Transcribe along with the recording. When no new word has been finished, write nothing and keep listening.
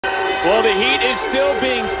Well, the heat is still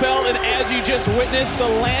being felt, and as you just witnessed, the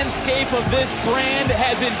landscape of this brand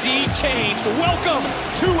has indeed changed. Welcome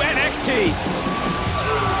to NXT.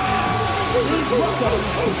 Please welcome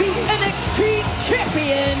the NXT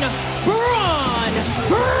champion, Bron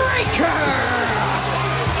Breakker.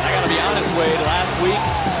 I gotta be honest, Wade, last week,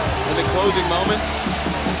 in the closing moments,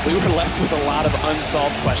 we were left with a lot of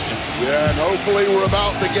unsolved questions. Yeah, and hopefully we're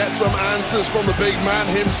about to get some answers from the big man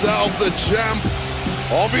himself, the champ.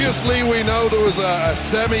 Obviously, we know there was a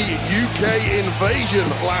semi-UK invasion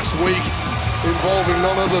last week involving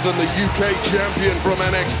none other than the UK champion from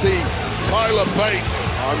NXT, Tyler Bate.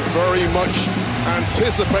 I'm very much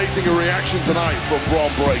anticipating a reaction tonight from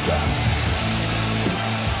Bron Breakker.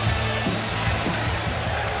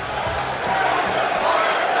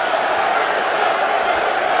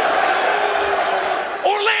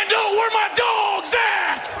 Orlando, where my dogs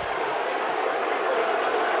at?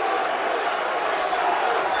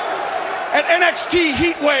 At NXT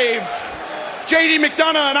Heatwave, JD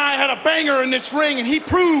McDonough and I had a banger in this ring, and he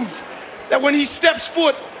proved that when he steps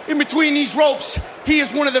foot in between these ropes, he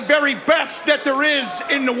is one of the very best that there is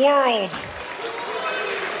in the world.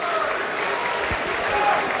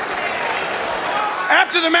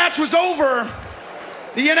 After the match was over,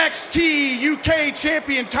 the NXT UK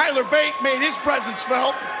champion Tyler Bate made his presence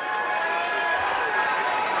felt.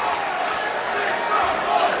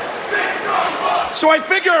 So I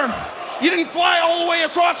figure you didn't fly all the way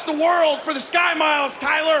across the world for the Sky Miles,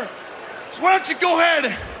 Tyler. So why don't you go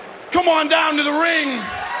ahead, come on down to the ring.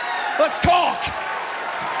 Let's talk.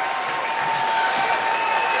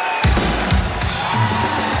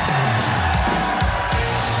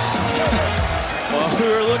 Well, we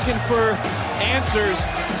were looking for answers.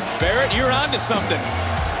 Barrett, you're onto something.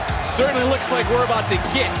 Certainly looks like we're about to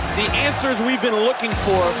get the answers we've been looking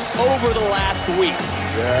for over the last week.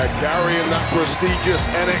 Yeah, carrying that prestigious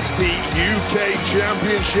NXT UK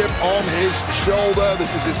Championship on his shoulder.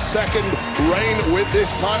 This is his second reign with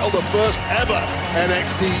this title, the first ever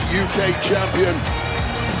NXT UK Champion.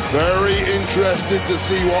 Very interested to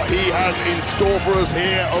see what he has in store for us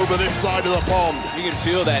here over this side of the pond. You can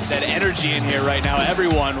feel that energy in here right now.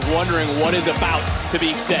 Everyone wondering what is about to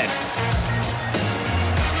be said.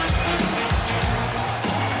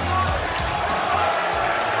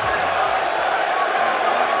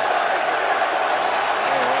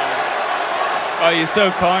 Oh, you're so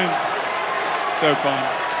kind. So kind.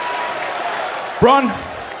 Bron,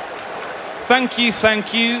 thank you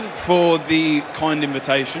for the kind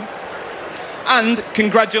invitation. And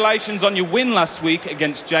congratulations on your win last week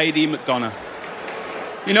against JD McDonough.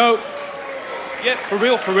 You know, yeah, for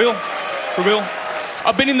real.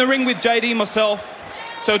 I've been in the ring with JD myself,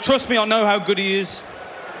 so trust me, I know how good he is.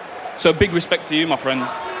 So big respect to you, my friend.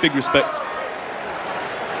 Big respect.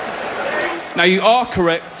 Now, you are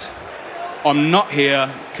correct. I'm not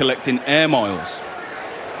here collecting air miles.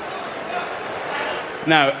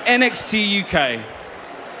 Now, NXT UK.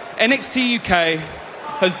 NXT UK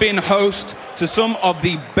has been host to some of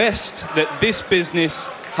the best that this business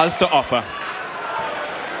has to offer.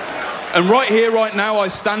 And right here, right now, I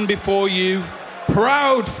stand before you,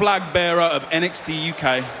 proud flag bearer of NXT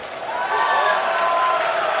UK.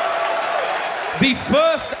 The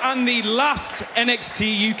first and the last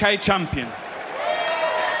NXT UK champion.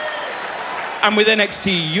 And with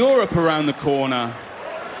NXT Europe around the corner,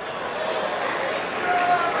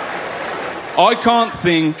 I can't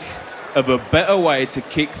think of a better way to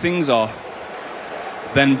kick things off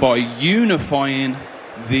than by unifying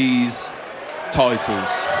these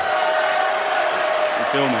titles. You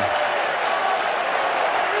feel me?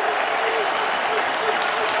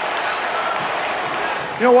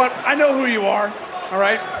 You know what? I know who you are, all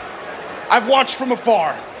right? I've watched from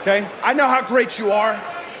afar, okay? I know how great you are.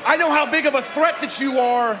 I know how big of a threat that you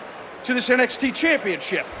are to this NXT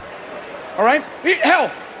championship, all right? Hell,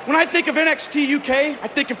 when I think of NXT UK, I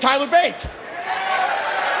think of Tyler Bate.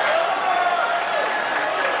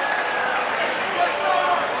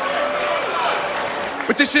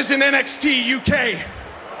 But this isn't NXT UK.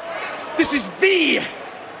 This is the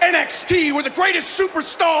NXT where the greatest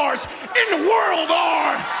superstars in the world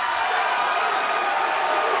are.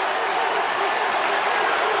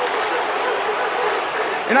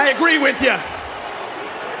 And I agree with you.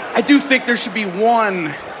 I do think there should be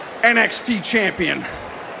one NXT champion.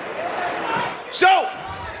 So,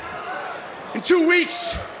 in 2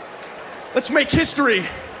 weeks, let's make history.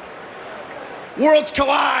 Worlds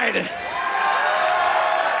collide.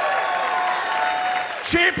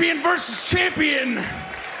 Champion versus champion.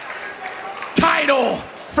 Title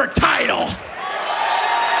for title.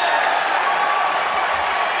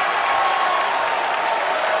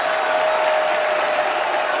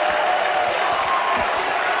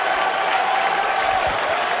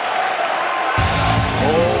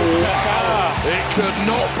 could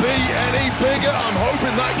not be any bigger. I'm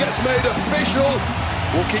hoping that gets made official.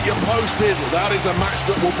 We'll keep you posted. That is a match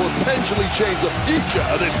that will potentially change the future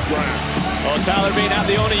of this brand. Well, Tyler Bate, not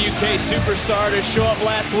the only UK superstar to show up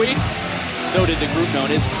last week. So did the group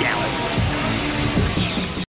known as Gallus.